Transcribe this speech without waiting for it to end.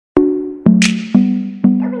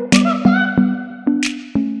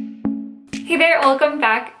Hey there, welcome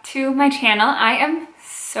back to my channel. I am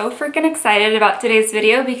so freaking excited about today's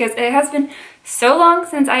video because it has been so long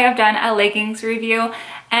since I have done a leggings review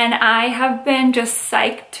and I have been just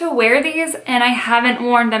psyched to wear these and I haven't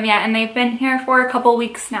worn them yet and they've been here for a couple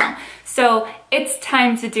weeks now. So it's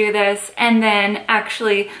time to do this and then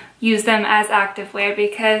actually use them as activewear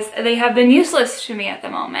because they have been useless to me at the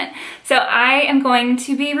moment. So I am going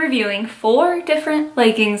to be reviewing 4 different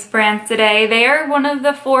leggings brands today. They are one of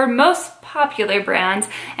the 4 most popular brands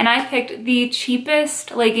and I picked the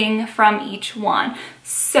cheapest legging from each one.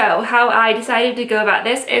 So how I decided to go about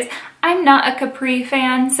this is I'm not a capri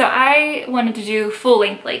fan, so I wanted to do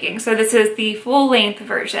full-length leggings. So this is the full-length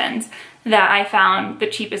versions that I found the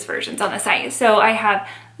cheapest versions on the site. So I have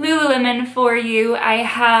Lululemon for you. I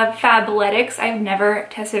have Fabletics. I've never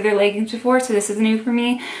tested their leggings before, so this is new for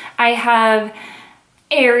me. I have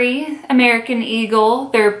Aerie, American Eagle,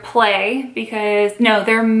 their Play, because, no,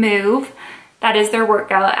 their Move. That is their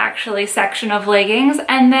workout, actually, section of leggings.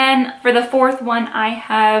 And then for the 4th one, I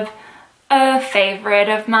have a favorite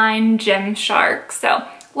of mine, Gymshark. So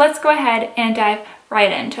let's go ahead and dive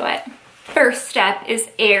right into it. First step is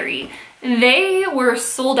Aerie. They were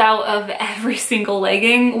sold out of every single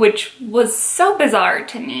legging, which was so bizarre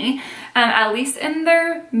to me, at least in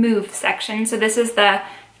their Move section. So this is the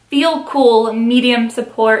Feel Cool Medium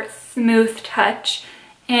Support Smooth Touch,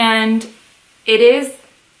 and it is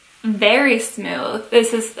very smooth.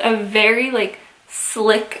 This is a very like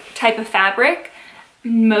slick type of fabric.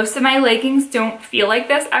 Most of my leggings don't feel like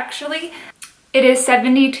this actually. It is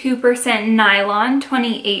 72% nylon,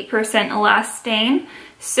 28% elastane.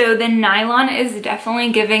 So the nylon is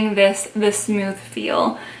definitely giving this the smooth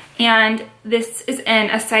feel. And this is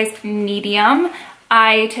in a size medium.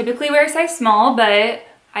 I typically wear a size small, but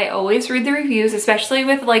I always read the reviews, especially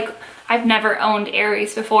with like, I've never owned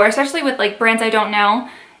Aeries before, especially with like brands I don't know.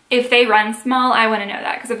 If they run small, I want to know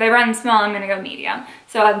that, because if they run small, I'm going to go medium.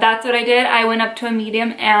 So that's what I did. I went up to a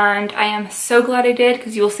medium and I am so glad I did,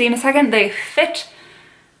 because you will see in a second, they fit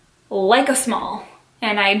like a small.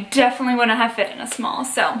 And I definitely want to have fit in a small.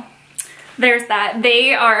 So there's that.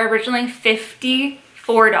 They are originally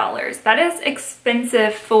 $54. That is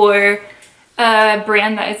expensive for a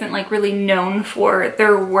brand that isn't like really known for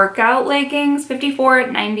their workout leggings.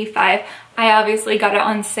 $54.95. I obviously got it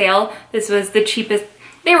on sale. This was the cheapest.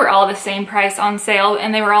 They were all the same price on sale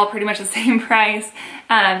and they were all pretty much the same price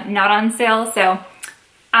not on sale. So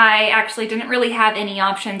I actually didn't really have any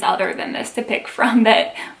options other than this to pick from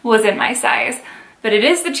that was in my size. But it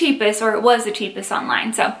is the cheapest, or it was the cheapest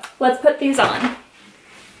online. So let's put these on.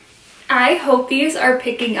 I hope these are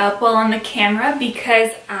picking up well on the camera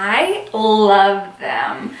because I love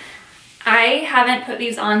them. I haven't put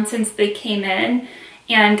these on since they came in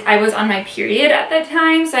and I was on my period at the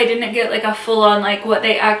time, so I didn't get like a full on like what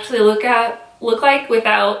they actually look like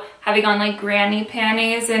without having on like granny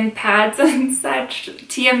panties and pads and such.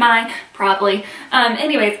 TMI, probably.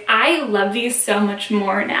 Anyways, I love these so much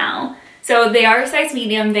more now. So they are a size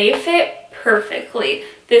medium, they fit perfectly.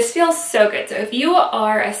 This feels so good. So if you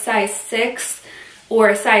are a size 6 or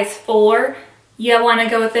a size 4, you want to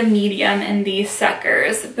go with the medium in these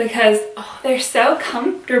suckers because they're so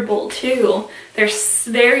comfortable too. They're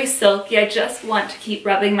very silky. I just want to keep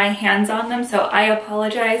rubbing my hands on them, so I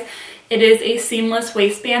apologize. It is a seamless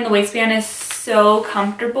waistband. The waistband is so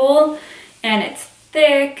comfortable and it's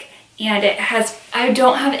thick. And it has, I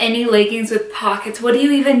don't have any leggings with pockets. What do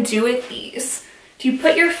you even do with these? Do you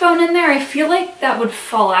put your phone in there? I feel like that would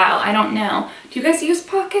fall out. I don't know. Do you guys use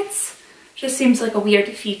pockets? Just seems like a weird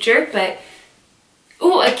feature, but...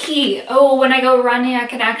 Oh, a key. Oh, when I go running, I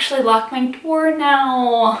can actually lock my door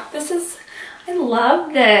now. This is, I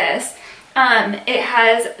love this. It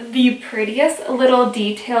has the prettiest little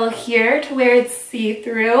detail here to where it's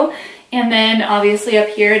see-through. And then obviously up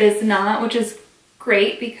here it is not, which is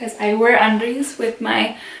great because I wear undies with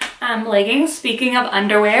my leggings. Speaking of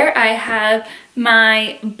underwear, I have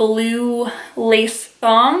my blue lace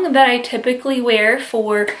thong that I typically wear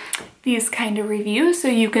for these kind of reviews so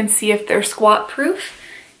you can see if they're squat proof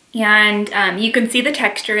and you can see the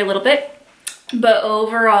texture a little bit, but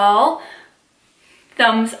overall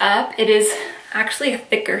thumbs up. It is actually a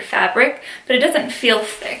thicker fabric, but it doesn't feel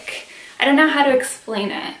thick. I don't know how to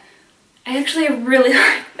explain it. I actually really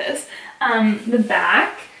like this. The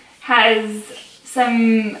back has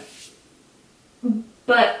some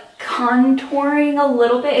butt contouring a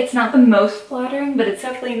little bit. It's not the most flattering, but it's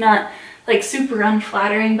definitely not like super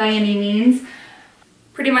unflattering by any means.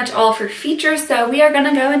 Pretty much all for features, so we are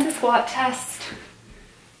gonna go into squat test.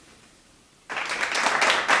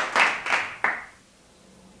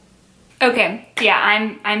 Okay, yeah,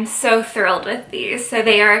 I'm so thrilled with these. So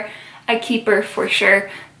they are a keeper for sure.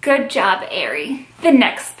 Good job, Aerie. The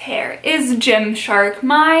next pair is Gymshark.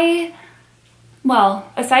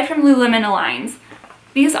 Well, aside from Lululemon Aligns,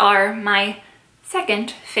 these are my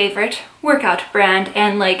second favorite workout brand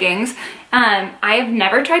and leggings. I have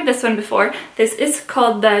never tried this one before. This is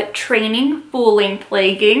called the Training Full Length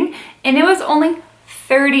Legging, and it was only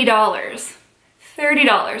 $30.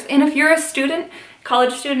 $30. And if you're a student,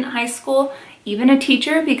 college student, high school, even a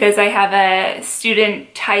teacher, because I have a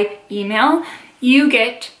student type email, you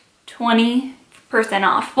get 20%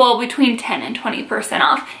 off. Well, between 10 and 20%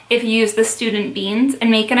 off if you use the student beans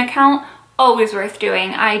and make an account. Always worth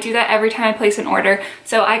doing. I do that every time I place an order.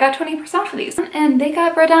 So I got 20% off of these, and they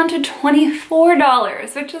got brought down to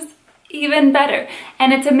 $24, which is even better.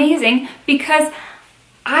 And it's amazing because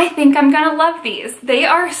I think I'm gonna love these. They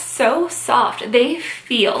are so soft. They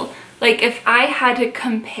feel like, if I had to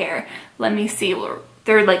compare, let me see,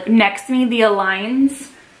 they're like next to me, the Aligns.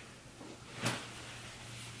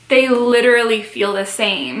 They literally feel the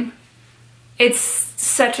same. It's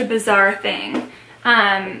such a bizarre thing.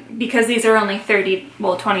 Because these are only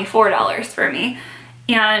 $24 for me.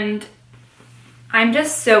 And I'm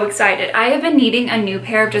just so excited. I have been needing a new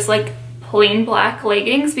pair of just like plain black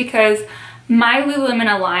leggings because my Lululemon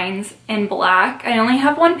Aligns in black, I only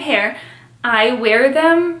have one pair. I wear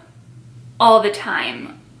them all the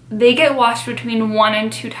time. They get washed between 1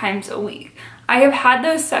 and 2 times a week. I have had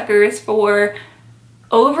those suckers for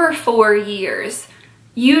over 4 years.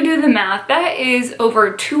 You do the math, that is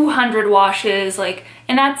over 200 washes, like,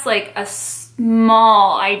 and that's like a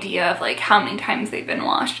small idea of like how many times they've been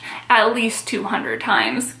washed. At least 200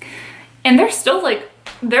 times. And they're still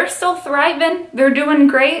thriving. They're doing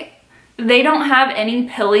great. They don't have any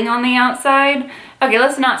pilling on the outside. Okay,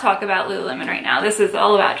 let's not talk about Lululemon right now. This is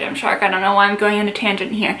all about Gymshark. I don't know why I'm going on a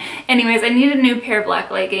tangent here. Anyways, I need a new pair of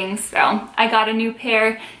black leggings, so I got a new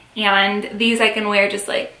pair, and these I can wear just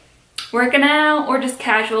like working out or just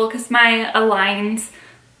casual, because my Aligns,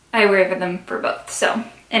 I wear them for both. So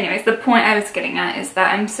anyways, the point I was getting at is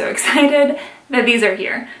that I'm so excited that these are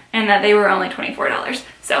here and that they were only $24.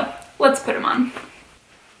 So let's put them on.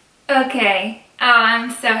 Okay,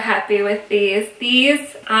 I'm so happy with these.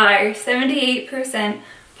 These are 78%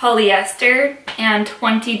 polyester and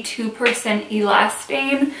 22%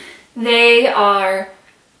 elastane. They are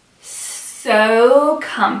so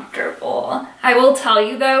comfortable. I will tell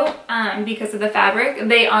you though, because of the fabric,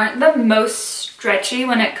 they aren't the most stretchy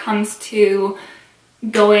when it comes to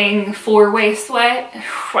going four-way stretch.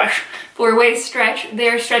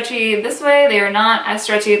 They're stretchy this way, they are not as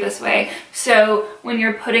stretchy this way. So when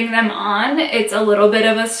you're putting them on, it's a little bit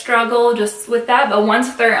of a struggle just with that, but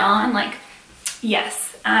once they're on, like,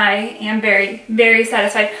 yes, I am very, very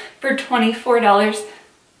satisfied. For $24,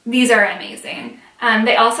 these are amazing.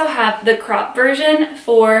 They also have the crop version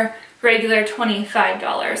for regular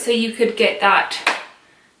 $25, so you could get that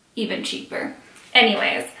even cheaper.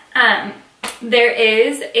 Anyways, there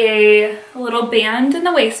is a little band in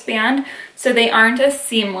the waistband, so they aren't as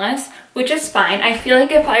seamless, which is fine. I feel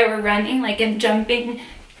like if I were running, like, and jumping,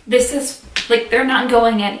 this is, like, they're not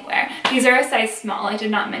going anywhere. These are a size small, I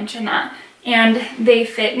did not mention that. And they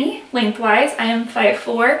fit me lengthwise. I am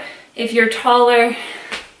 5'4". If you're taller,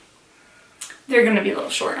 they're gonna be a little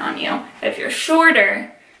short on you. If you're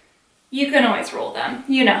shorter, you can always roll them.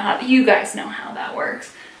 You guys know how that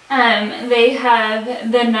works. They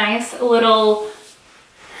have the nice little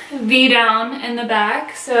V down in the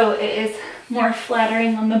back, so it is more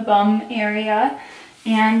flattering on the bum area.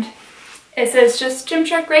 And it says just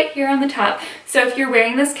Gymshark right here on the top. So if you're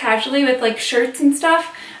wearing this casually with like shirts and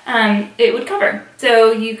stuff, it would cover.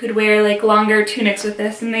 So you could wear like longer tunics with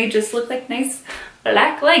this, and they just look like nice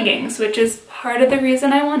black leggings, which is part of the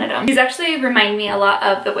reason I wanted them. These actually remind me a lot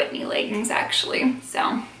of the Whitney leggings, actually.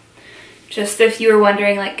 So just if you were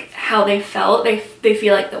wondering like how they felt, they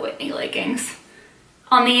feel like the Whitney leggings.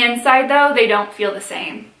 On the inside though, they don't feel the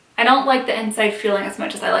same. I don't like the inside feeling as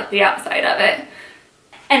much as I like the outside of it.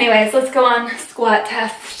 Anyways, let's go on squat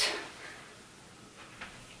test.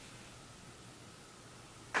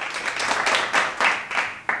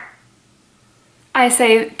 I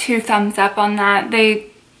say 2 thumbs up on that.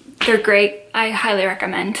 They're great. I highly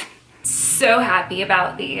recommend. So happy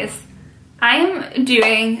about these. I'm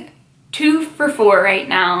doing 2 for $4 right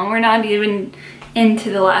now. We're not even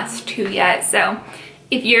into the last 2 yet. So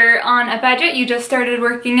if you're on a budget, you just started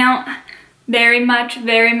working out, very much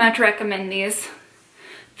recommend these.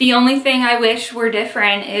 The only thing I wish were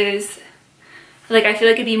different is, like, I feel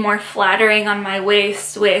like it'd be more flattering on my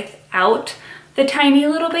waist without the tiny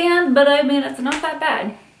little band, but I mean, it's not that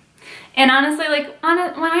bad. And honestly, like, when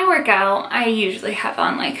I work out, I usually have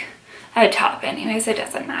on like a top anyways, it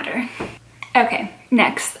doesn't matter. Okay,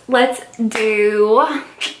 next, let's do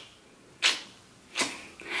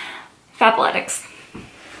Fabletics.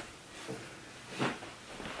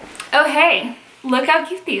 Oh hey, look how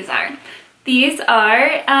cute these are. These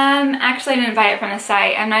are, actually I didn't buy it from the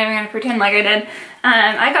site. I'm not even gonna pretend like I did.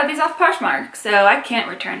 I got these off Poshmark, so I can't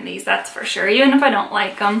return these, that's for sure, even if I don't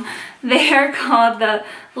like them. They are called the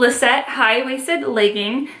Lisette high-waisted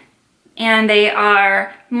legging, and they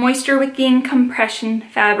are moisture wicking compression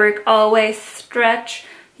fabric, always stretch,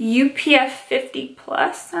 UPF 50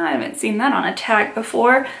 plus. I haven't seen that on a tag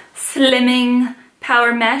before. Slimming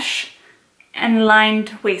power mesh and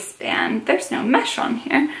lined waistband. There's no mesh on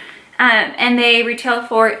here. And they retail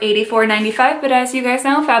for $84.95, but as you guys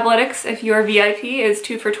know, Fabletics, if you're VIP, is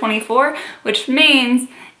 2 for $24, which means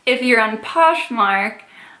if you're on Poshmark,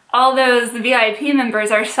 all those VIP members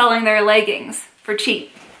are selling their leggings for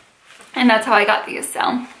cheap. And that's how I got these,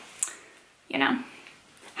 so, you know,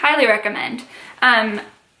 highly recommend.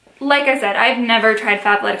 Like I said, I've never tried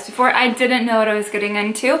Fabletics before. I didn't know what I was getting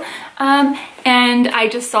into. And I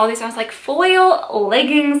just saw these and I was like, foil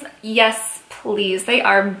leggings, yes, please. They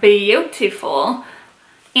are beautiful.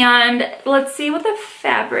 And let's see what the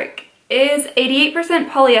fabric is.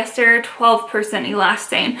 88% polyester, 12%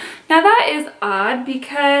 elastane. Now that is odd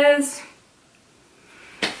because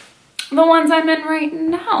the ones I'm in right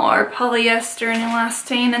now are polyester and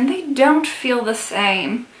elastane and they don't feel the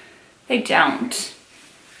same. They don't.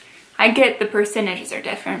 I get the percentages are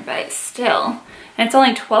different, but still. And it's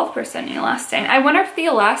only 12% elastane. I wonder if the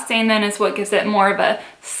elastane then is what gives it more of a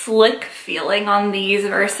slick feeling on these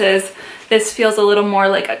versus this feels a little more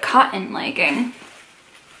like a cotton legging.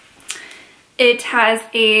 It has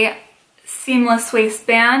a seamless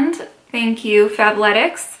waistband. Thank you,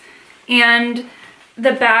 Fabletics. And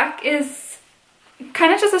the back is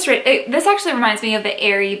kind of just a straight, this actually reminds me of the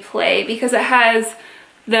Airy Play because it has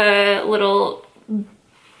the little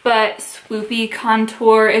butt swoopy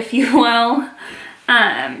contour, if you will.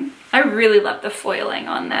 I really love the foiling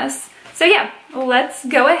on this. So yeah, let's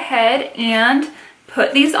go ahead and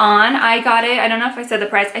put these on. I got it, I don't know if I said the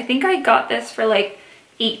price, I think I got this for like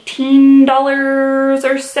 $18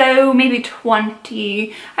 or so, maybe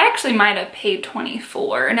 20. I actually might have paid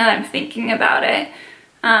 24 now that I'm thinking about it,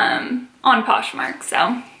 on Poshmark,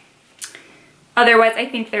 so. Otherwise, I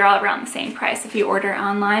think they're all around the same price if you order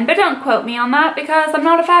online, but don't quote me on that because I'm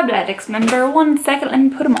not a Fabletics member. 1 second, let me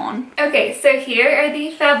put them on. Okay, so here are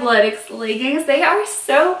the Fabletics leggings. They are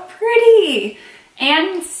so pretty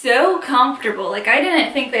and so comfortable. Like, I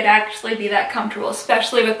didn't think they'd actually be that comfortable,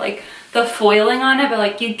 especially with like the foiling on it, but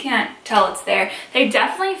like you can't tell it's there. They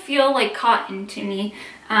definitely feel like cotton to me.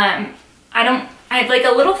 I like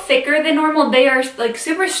a little thicker than normal. They are like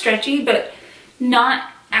super stretchy, but not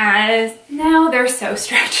as, no, they're so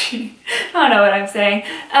stretchy. I don't know what I'm saying.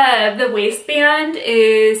 The waistband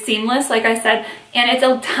is seamless, like I said, and it's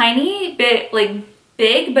a tiny bit like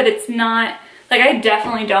big, but it's not, like I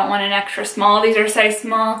definitely don't want an extra small. These are size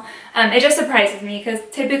small. It just surprises me because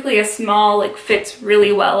typically a small like fits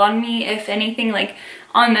really well on me, if anything, like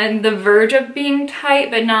on the verge of being tight,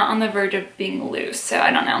 but not on the verge of being loose. So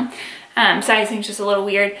I don't know. Sizing's just a little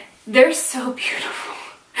weird. They're so beautiful.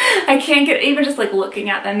 I can't get, even just like looking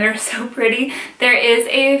at them, they're so pretty. There is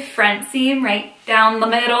a front seam right down the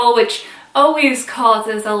middle, which always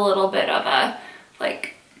causes a little bit of a,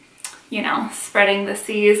 like, you know, spreading the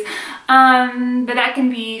seas. But that can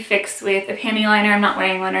be fixed with a panty liner. I'm not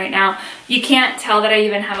wearing one right now. You can't tell that I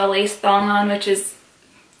even have a lace thong on, which is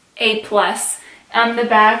A+. The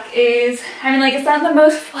back is, I mean, like, it's not the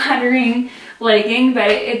most flattering legging, but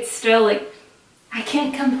it's still like, I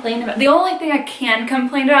can't complain about, the only thing I can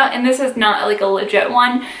complain about, and this is not like a legit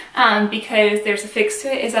one, because there's a fix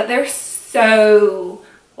to it, is that they're so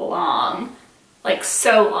long, like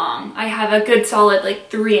so long. I have a good solid like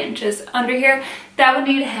 3 inches under here. That would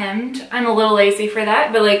need hemmed. I'm a little lazy for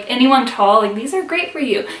that, but like anyone tall, like these are great for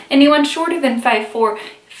you. Anyone shorter than 5'4",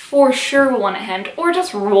 for sure will want it hemmed, or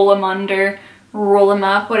just roll them under, roll them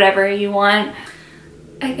up, whatever you want.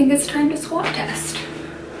 I think it's time to squat test.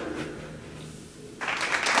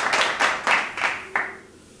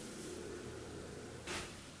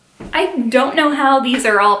 I don't know how these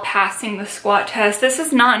are all passing the squat test. This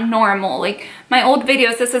is not normal. Like my old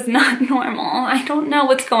videos, this is not normal. I don't know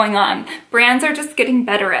what's going on. Brands are just getting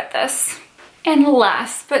better at this. And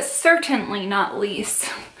last, but certainly not least,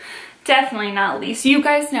 definitely not least, you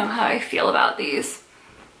guys know how I feel about these.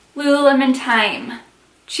 Lululemon Time,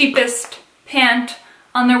 cheapest pant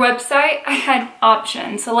on their website. I had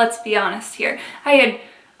options, so let's be honest here. I had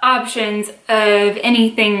options of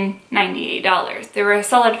anything $98. There were a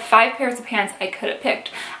solid 5 pairs of pants I could have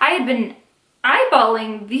picked. I had been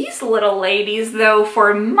eyeballing these little ladies though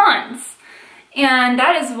for months, and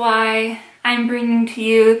that is why I'm bringing to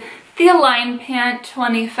you the Align pant,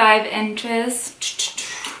 25 inches.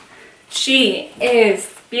 She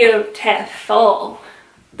is beautiful.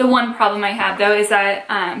 The one problem I have though is that,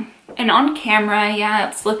 and on camera, yeah,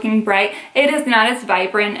 it's looking bright. It is not as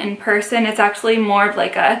vibrant in person. It's actually more of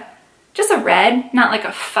like just a red, not like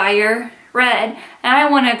a fire red. And I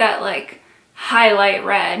wanted that like highlight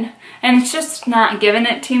red, and it's just not giving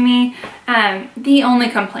it to me. The only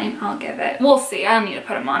complaint I'll give it, we'll see, I'll need to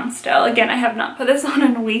put them on still. Again, I have not put this on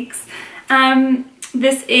in weeks.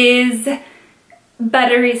 This is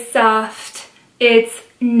buttery soft. It's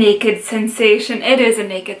naked sensation. It is a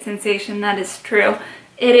naked sensation, that is true.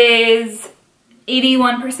 It is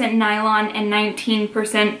 81% nylon and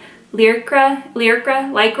 19% lycra.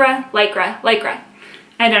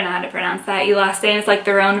 I don't know how to pronounce that. Elastane is like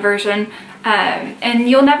their own version. And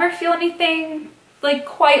you'll never feel anything like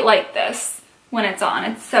quite like this when it's on.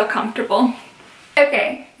 It's so comfortable.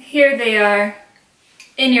 Okay, here they are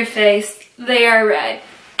in your face. They are red.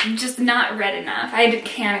 Just not red enough. I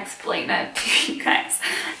can't explain it to you guys.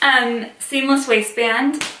 Seamless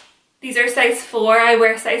waistband. These are size 4. I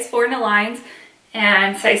wear size 4 in Aligns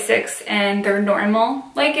and size 6 in their normal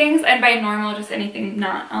leggings. And by normal, just anything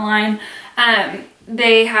not Align.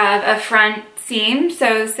 They have a front seam,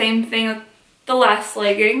 so same thing with the last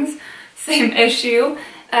leggings, same issue.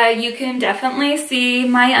 You can definitely see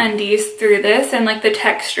my undies through this and like the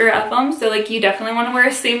texture of them. So like you definitely want to wear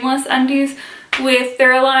seamless undies with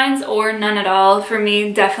their Aligns or none at all. For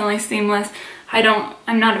me, definitely seamless.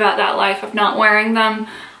 I'm not about that life of not wearing them.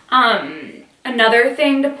 Another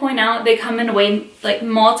thing to point out, they come in like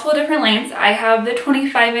multiple different lengths. I have the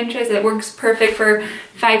 25 inches. It works perfect for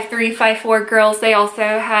 5'3", 5'4" girls. They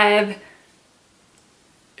also have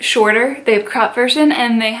shorter, they have crop version,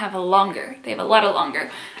 and they have a longer. They have a lot of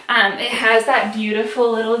longer. It has that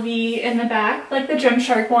beautiful little V in the back, like the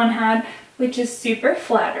Gymshark one had, which is super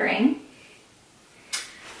flattering.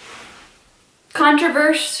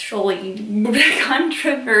 Controversially,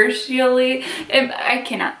 I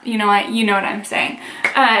cannot, you know what I'm saying.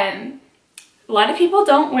 A lot of people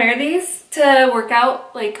don't wear these to work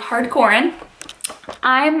out like hardcore in.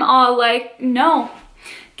 I'm all like, no,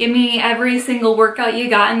 give me every single workout you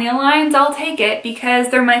got in the Aligns, I'll take it because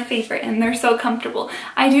they're my favorite and they're so comfortable.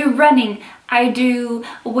 I do running, I do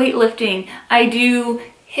weightlifting, I do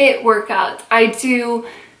HIIT workouts, I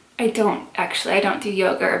don't do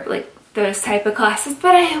yoga or like those type of classes,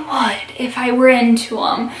 but I would if I were into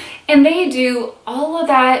them. And they do all of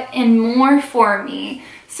that and more for me.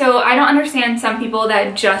 So I don't understand some people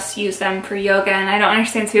that just use them for yoga, and I don't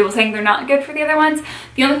understand some people saying they're not good for the other ones.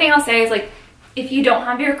 The only thing I'll say is like, if you don't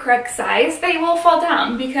have your correct size, they will fall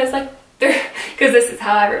down because like because this is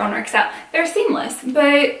how everyone works out. They're seamless,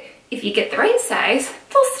 but if you get the right size,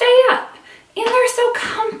 they'll stay up. And they're so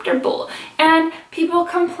comfortable. And people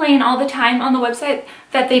complain all the time on the website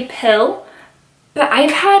that they pill. But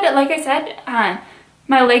I've had, like I said,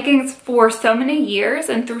 my leggings for so many years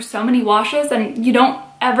and through so many washes, and you don't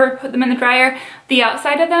ever put them in the dryer. The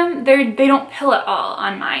outside of them, they don't pill at all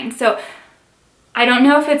on mine. So I don't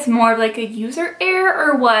know if it's more of like a user error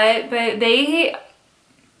or what, but they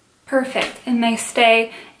perfect and they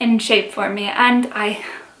stay in shape for me and I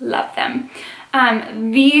love them.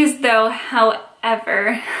 These though,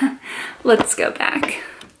 however, let's go back.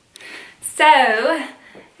 So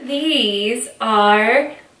these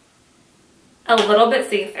are a little bit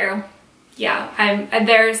see-through. Yeah,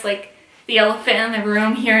 there's like the elephant in the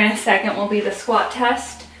room. Here in a second will be the squat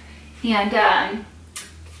test. And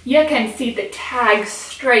you can see the tag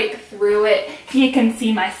straight through it. You can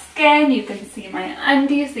see my skin, you can see my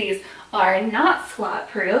undies. These are not squat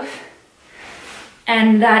proof.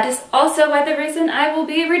 And that is also why the reason I will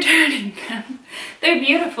be returning them. They're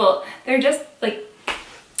beautiful. They're just like,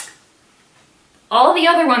 all the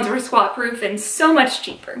other ones were squat proof and so much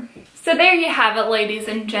cheaper. So there you have it, ladies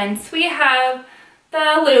and gents. We have the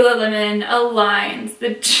Lululemon Aligns,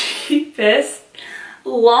 the cheapest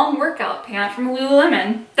long workout pant from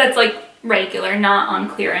Lululemon. That's like regular, not on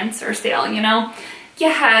clearance or sale, you know? You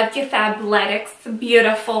have your Fabletics,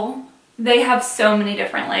 beautiful. They have so many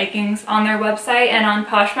different leggings on their website and on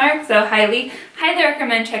Poshmark, so highly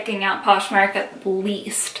recommend checking out Poshmark at the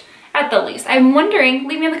least. I'm wondering,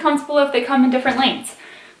 leave me in the comments below if they come in different lengths,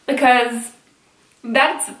 because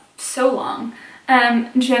that's so long.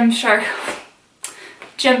 Gymshark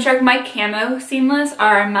Gymshark, my camo seamless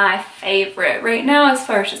are my favorite right now as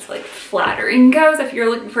far as just like flattering goes. If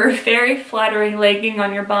you're looking for a very flattering legging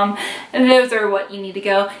on your bum, those are what you need to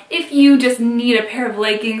go. If you just need a pair of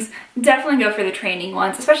leggings, definitely go for the training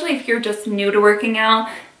ones, especially if you're just new to working out.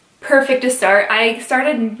 Perfect to start. I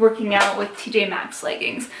started working out with TJ Maxx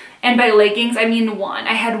leggings, and by leggings I mean one.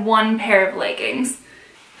 I had one pair of leggings.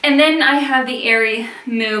 And then I have the Aerie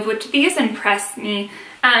Move, which these impressed me.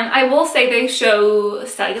 I will say they show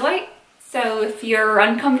cellulite, so if you're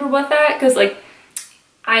uncomfortable with that, because like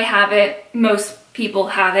I have it, most people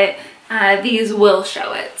have it, these will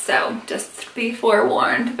show it, so just be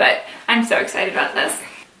forewarned. But I'm so excited about this.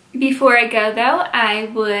 Before I go though, I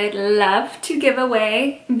would love to give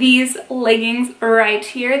away these leggings right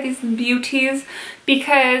here, these beauties,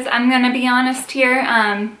 because I'm gonna be honest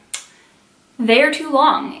here, they're too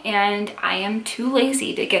long and I am too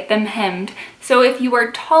lazy to get them hemmed. So if you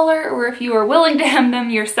are taller or if you are willing to hem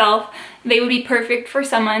them yourself, they would be perfect for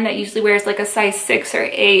someone that usually wears like a size 6 or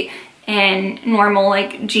 8 in normal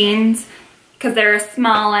like jeans, because they're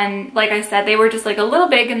small, and like I said, they were just like a little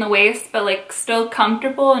big in the waist but like still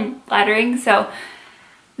comfortable and flattering, so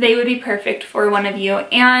they would be perfect for one of you.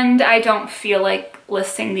 And I don't feel like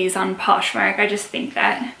listing these on Poshmark. I just think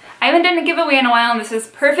that I haven't done a giveaway in a while and this is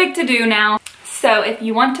perfect to do now. So if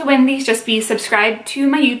you want to win these, just be subscribed to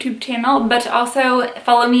my YouTube channel, but also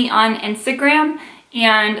follow me on Instagram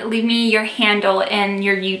and leave me your handle in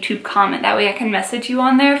your YouTube comment. That way I can message you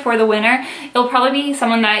on there for the winner. It'll probably be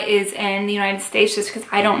someone that is in the United States, just because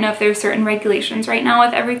I don't know if there's certain regulations right now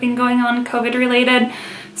with everything going on COVID related.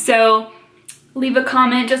 So leave a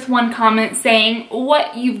comment, just one comment, saying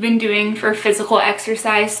what you've been doing for physical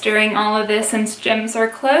exercise during all of this since gyms are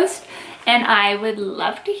closed. And I would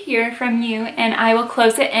love to hear from you, and I will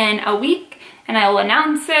close it in a week and I will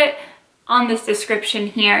announce it on this description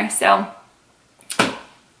here. So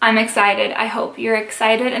I'm excited. I hope you're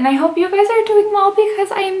excited, and I hope you guys are doing well because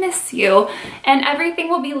I miss you. And everything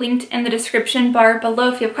will be linked in the description bar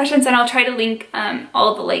below if you have questions, and I'll try to link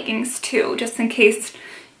all the leggings too, just in case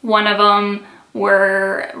one of them you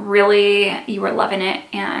were loving it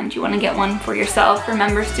and you want to get one for yourself.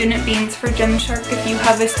 Remember, student beans for Gymshark if you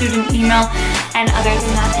have a student email. And other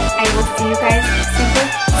than that, I will see you guys super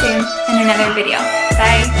soon in another video.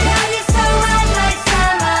 Bye.